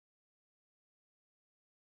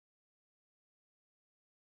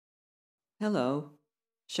Hello,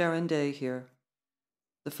 Sharon Day here.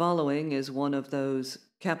 The following is one of those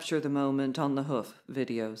capture the moment on the hoof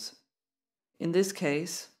videos. In this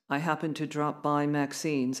case, I happened to drop by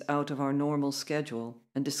Maxine's out of our normal schedule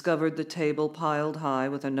and discovered the table piled high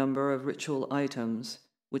with a number of ritual items,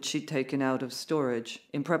 which she'd taken out of storage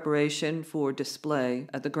in preparation for display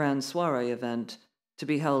at the Grand Soirée event to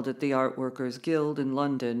be held at the Art Workers Guild in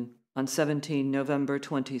London on 17 November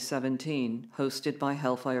 2017, hosted by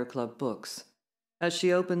Hellfire Club Books. As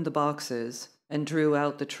she opened the boxes and drew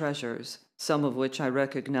out the treasures, some of which I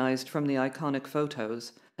recognized from the iconic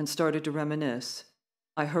photos, and started to reminisce,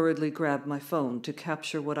 I hurriedly grabbed my phone to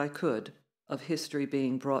capture what I could of history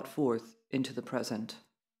being brought forth into the present.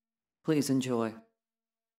 Please enjoy.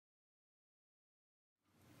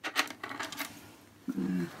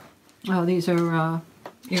 Oh, these are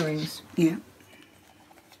earrings. Yeah.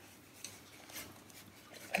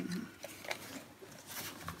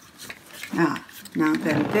 Now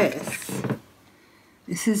then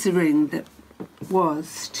this is a ring that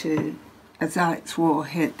was to, as Alex wore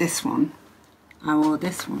here, this one, I wore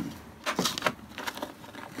this one.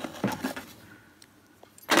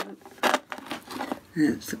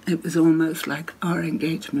 It was almost like our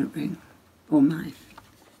engagement ring, or mine.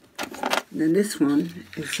 And then this one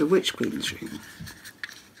is the Witch Queen's ring.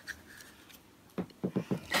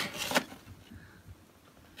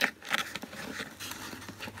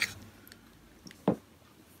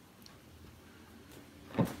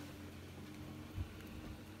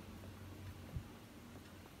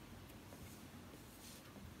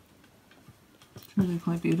 Really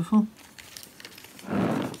quite beautiful.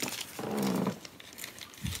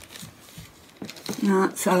 Now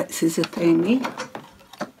that's Alex's thingy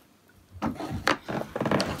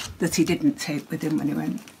that he didn't take with him when he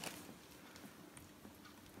went.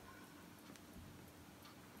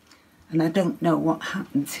 And I don't know what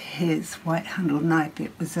happened to his white-handled knife.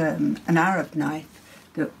 It was an Arab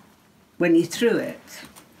knife that when you threw it,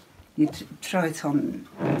 you'd throw it on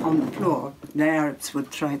the floor. The Arabs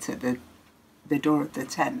would throw it at the door of the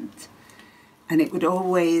tent, and it would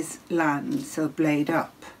always land so blade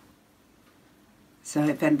up. So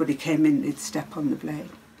if anybody came in, they'd step on the blade.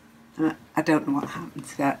 And I don't know what happened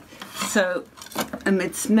to that. So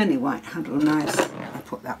amidst many white-handled knives, I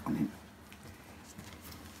put that one in.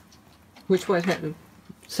 Which white-handled?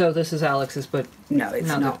 So this is Alex's, but no, it's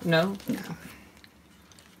not. No? No.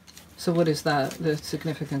 So what is that? The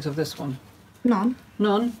significance of this one? None.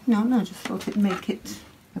 None? No, just thought it'd make it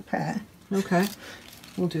a pair. Okay,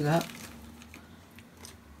 we'll do that.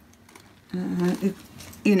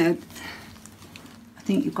 You know, I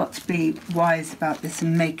think you've got to be wise about this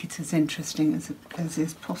and make it as interesting as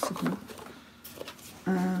is possible.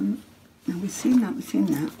 Now we've seen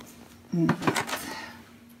that.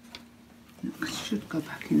 I should go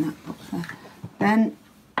back in that box there. Then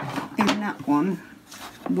in that one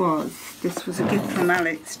this was a gift from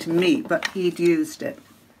Alex to me, but he'd used it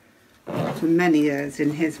for many years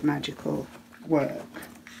in his magical work,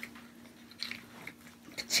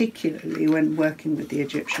 particularly when working with the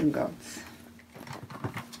Egyptian gods.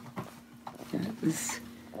 It was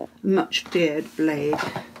a much feared blade.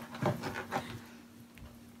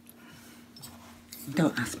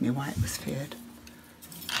 Don't ask me why it was feared.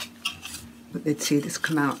 But they'd see this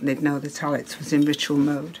come out and they'd know that Alex was in ritual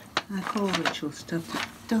mode. Like all ritual stuff,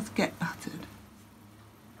 it does get battered.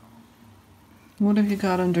 What have you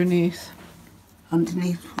got underneath?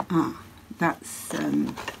 Underneath, that's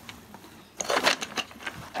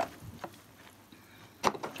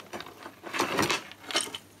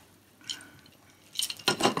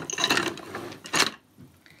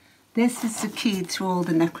this is the key to all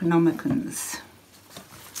the Necronomicons.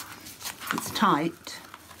 It's typed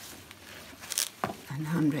and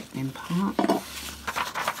handwritten in part.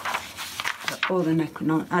 But all the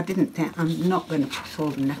Necronomicons, I'm not going to put all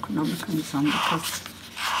the Necronomicons on because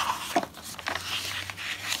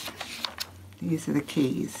these are the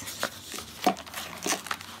keys,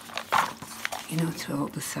 you know, to all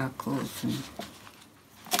the circles and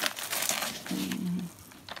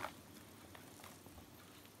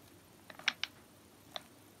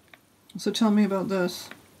So tell me about this.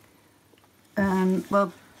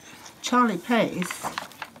 Well, Charlie Pace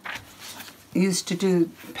used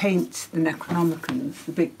to paint the Necronomicons,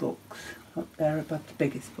 the big books, up there above the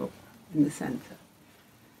biggest book in the centre.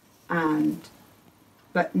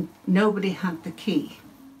 But nobody had the key.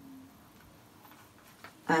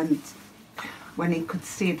 And when he could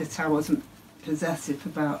see that I wasn't possessive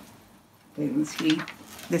about things,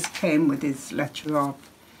 this came with his letter of,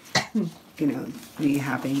 you know, me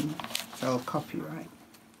having sole copyright.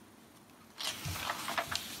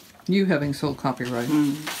 You having sole copyright.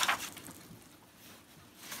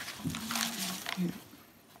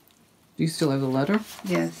 Do you still have the letter?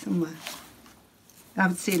 Yeah, somewhere. I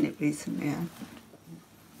haven't seen it recently. Yeah.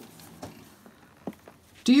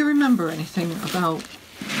 Do you remember anything about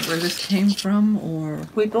where this came from, or...?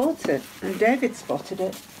 We bought it, and David spotted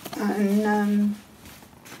it, and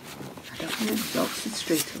I don't know, it's Oxford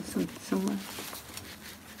Street or something somewhere.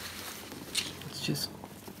 It's just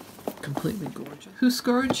completely gorgeous. Whose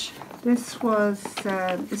scourge? This was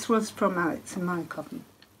from Alex and my copy.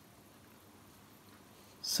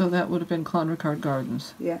 So that would have been Clonricard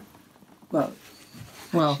Gardens. Yeah. Well,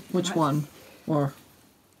 which one? Or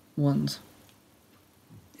ones?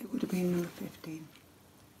 It would have been number 15.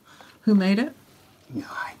 Who made it? No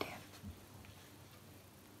idea.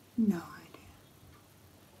 No idea.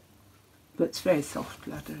 But it's very soft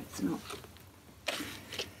leather, it's not.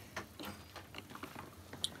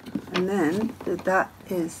 And then that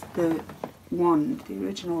is the wand, the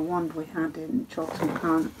original wand we had in Charlton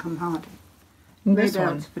Cum Hardy. This Made out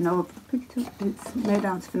one? of an old, it's made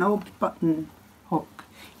out of an old button hook.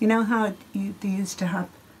 You know how they used to have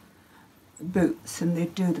boots and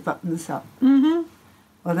they'd do the buttons up? Mm-hmm.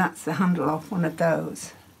 Well, that's the handle off one of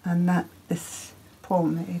those, and that is Paul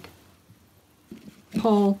made.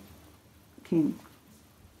 Paul King.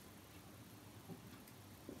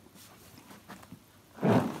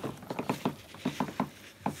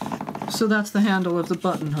 So that's the handle of the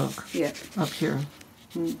button hook. Yeah. Up here.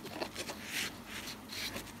 Mm.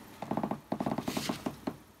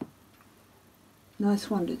 Nice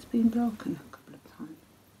one. It's been broken a couple of times.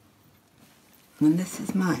 And this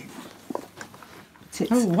is mine.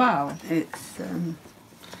 Oh wow! It's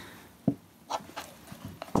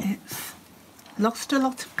lost a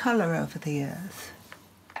lot of colour over the years.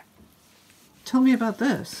 Tell me about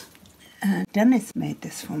this. Dennis made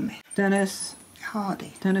this for me. Dennis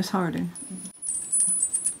Hardy. Hardy.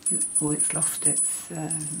 Oh, it's lost its.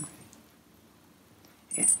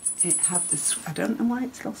 It had this. I don't know why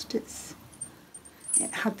it's lost its.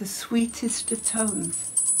 It had the sweetest of tones.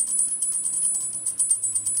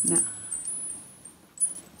 No.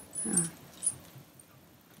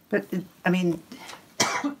 But I mean,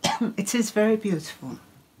 it is very beautiful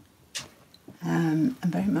and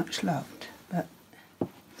very much loved. But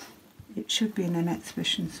it should be in an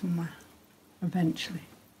exhibition somewhere eventually.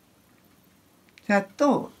 So I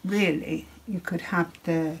thought really you could have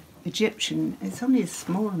the Egyptian. It's only a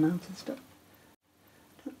small amount of stuff.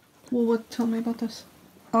 Well, tell me about this.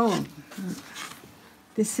 Oh,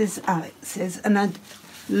 this is Alex's, and I'd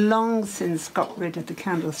long since got rid of the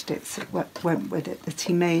candlesticks that went with it that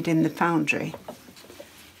he made in the foundry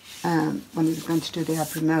when he was going to do the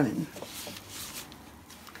Abramelin.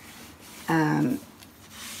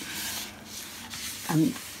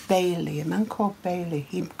 And Bailey, a man called Bailey,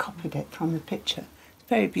 he copied it from the picture. It's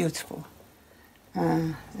very beautiful.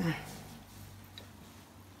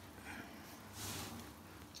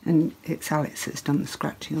 And it's Alex that's done the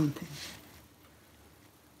scratching on things.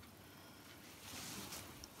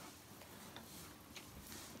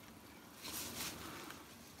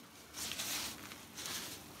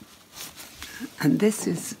 And this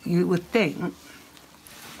is, you would think,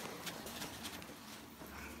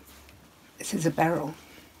 this is a beryl.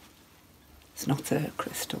 It's not a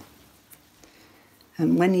crystal.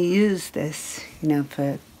 And when you use this, you know,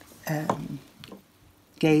 for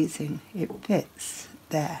gazing, it fits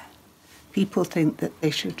there. People think that they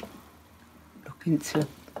should look into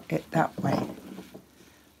it that way.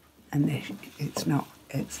 And it's not,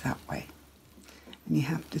 it's that way. And you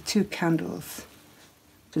have the two candles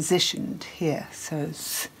positioned here, so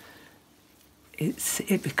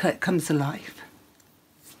it comes alive.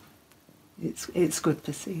 It's good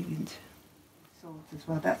for seeing into swords as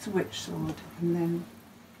well. That's a witch sword, and then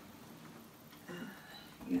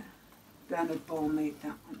yeah, Bernard Ball made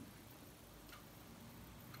that one.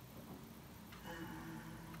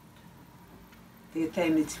 The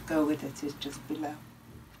athame to go with it is just below.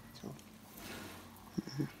 So.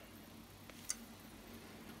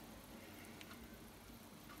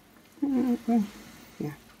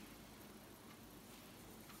 Yeah.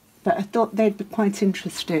 But I thought they'd be quite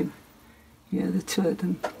interesting. Yeah, the two of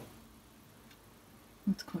them.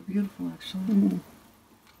 That's quite beautiful, actually. Mm.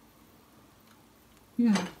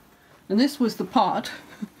 Yeah. And this was the pot.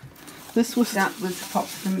 That was the pot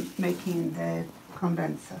for making the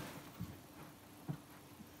condenser.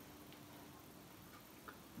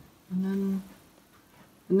 And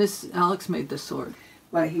this, Alex made this sword.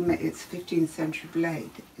 Well, it's a 15th century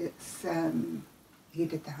blade. It's he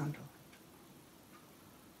did the handle.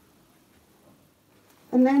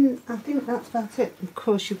 And then I think that's about it. Of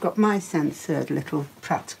course, you've got my censored little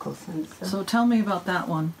practical sensor. So tell me about that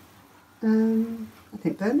one. I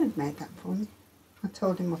think Bernard made that for me. I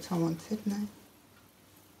told him what I wanted now.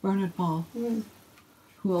 Bernard Ball,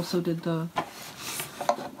 who also did the...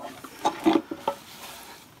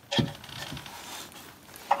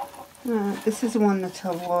 This is the one that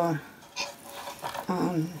I wore.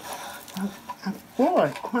 I wore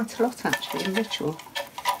it quite a lot actually in Ritual.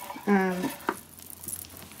 And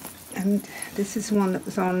this is the one that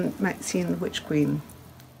was on Maxine the Witch Queen.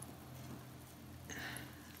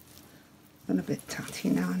 Gone a bit tatty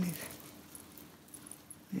now, and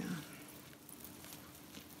yeah.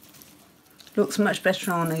 Looks much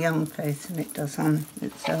better on a young face than it does on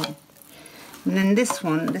its own. And then this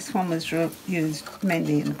one was used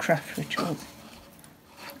mainly in craft rituals.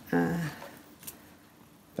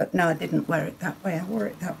 But no, I didn't wear it that way. I wore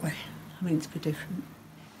it that way. I mean, to be different.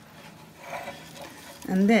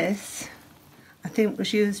 And this, I think,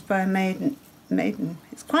 was used by a maiden.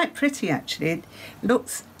 It's quite pretty, actually. It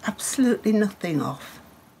looks absolutely nothing off.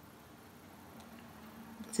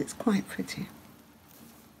 But it's quite pretty.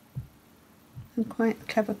 And quite a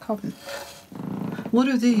clever coven. What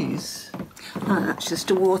are these? Oh, that's just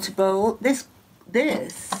a water bowl. This,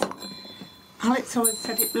 Alex always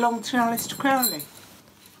said it belonged to Alistair Crowley.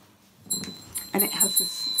 And it has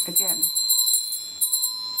this, again,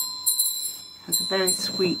 has a very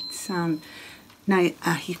sweet sound. Now,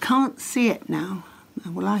 you can't see it now.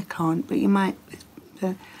 Well, I can't, but you might.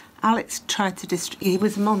 Alex tried to destroy, he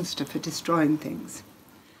was a monster for destroying things.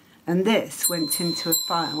 And this went into a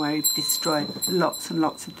fire where he destroyed lots and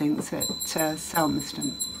lots of things at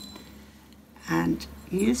Selmerston. And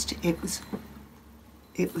he used it was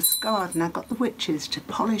scarred, and I got the witches to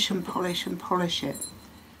polish and polish and polish it.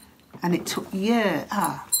 And it took years.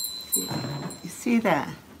 You see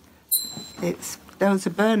there? Those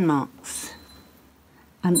are burn marks.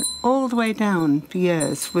 And all the way down for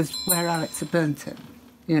years was where Alex had burnt it.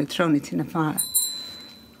 You know, thrown it in a fire.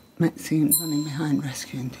 Maxine running behind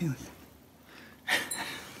rescuing things.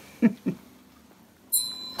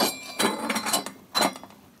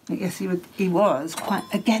 I guess he was quite,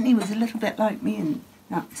 again, he was a little bit like me in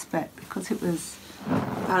that respect, because it was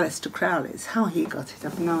Alistair Crowley's. How he got it,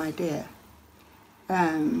 I've no idea.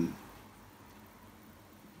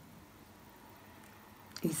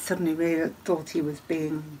 He suddenly really thought he was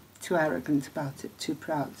being too arrogant about it, too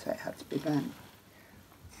proud, so it had to be burnt.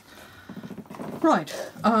 Right.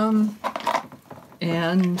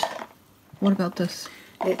 And what about this?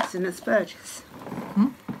 It's an aspergus.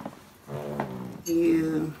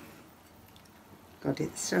 God,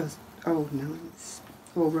 it's so old now, it's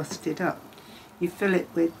all rusted up. You fill it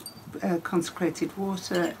with consecrated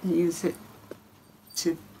water and use it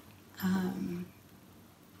to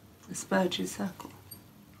asperge your circle.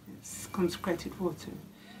 It's consecrated water.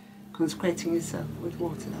 Consecrating your circle with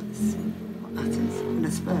water, that's what that is, an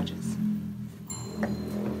aspergus.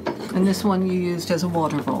 And this one you used as a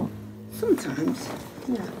water bowl? Sometimes,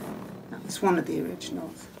 yeah. That was one of the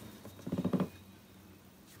originals.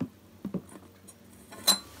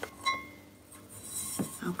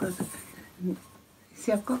 I'll go.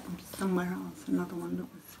 See, I've got them somewhere else. Another one that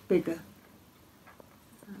was bigger.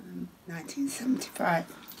 1975.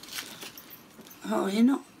 Oh, you're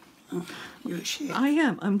not. Oh, you're a shit. I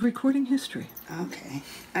am. I'm recording history. Okay.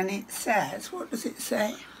 And it says, what does it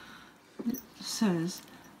say? It says,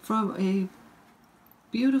 from a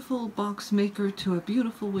beautiful box maker to a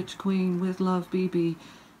beautiful witch queen with love, BB,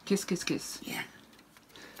 kiss, kiss, kiss. Yeah.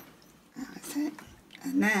 That's it.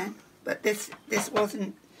 And then, but this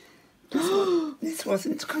wasn't. This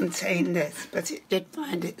wasn't to contain this, but it did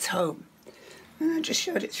find its home. And I just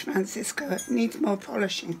showed it to Francisco. It needs more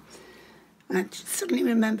polishing. And I suddenly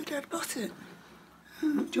remembered I'd got it. Do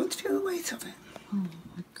you want to feel the weight of it? Oh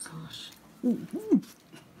my gosh.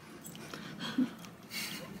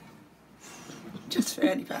 Just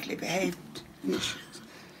fairly badly behaved.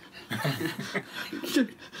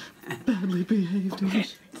 Badly behaved.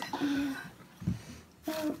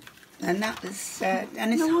 And that was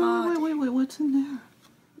Dennis No, Hard. wait, what's in there?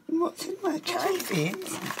 What's in my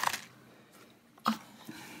beans?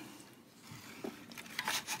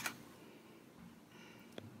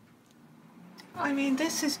 I mean,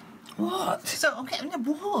 this is... What? So, okay,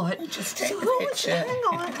 what? Just take so the picture. Hang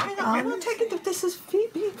on. I'm not taking the... This is being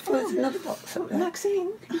Oh, there's filmed. another box up there.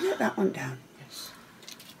 Maxine. Can you get that one down? Yes.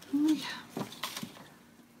 Oh, yeah.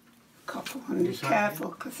 Copper one. Be careful,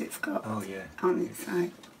 because it's got on its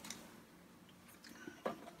side.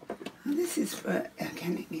 And this is for,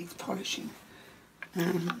 again, it needs polishing.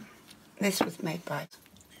 This was made by...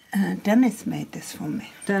 Dennis made this for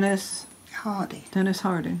me. Dennis Hardy. Dennis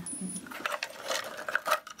Hardy.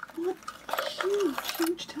 What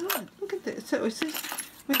huge tarot. Look at this. So is this...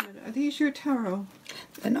 Wait a minute. Are these your tarot?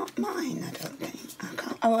 They're not mine, I don't think.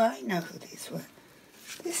 Oh, I know who these were.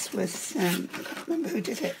 This was, I can't remember who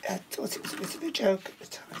did it. I thought it was a bit of a joke at the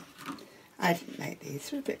time. I didn't make these.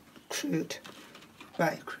 They're a bit crude.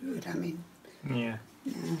 Right, crude, I mean. Yeah.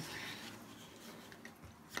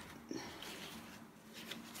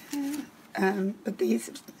 But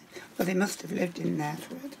these, well, they must have lived in there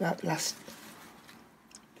for about the last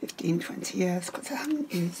 15, 20 years, because I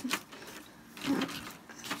haven't used them.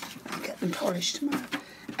 I'll get them polished tomorrow.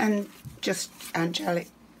 And just angelic.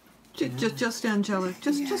 Just angelic.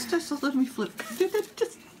 Just let me flip.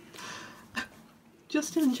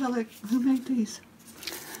 Just angelic. Who made these?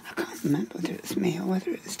 I can't remember whether it was me or whether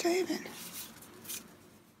it was David.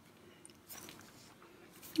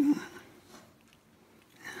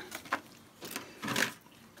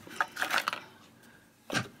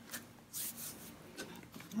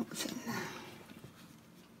 What's in there?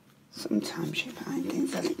 Sometimes you find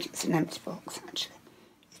things. I think it's an empty box, actually.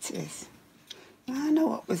 It is. I know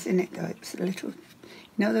what was in it, though. It was a little... You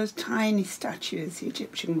know those tiny statues, the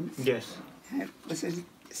Egyptian ones? Yes. It was a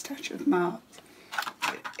statue of Mars.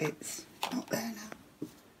 It's not there now.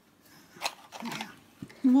 Yeah.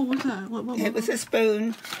 What was that? What, It was a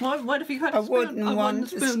spoon. What have you got? A wooden one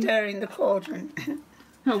for stirring the cauldron.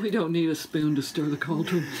 No, we don't need a spoon to stir the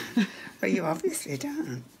cauldron. Well, you obviously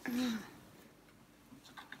don't.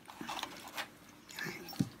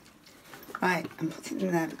 Right, I'm putting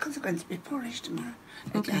them there because they're going to be polished tomorrow.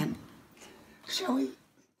 Okay. Again. Shall we?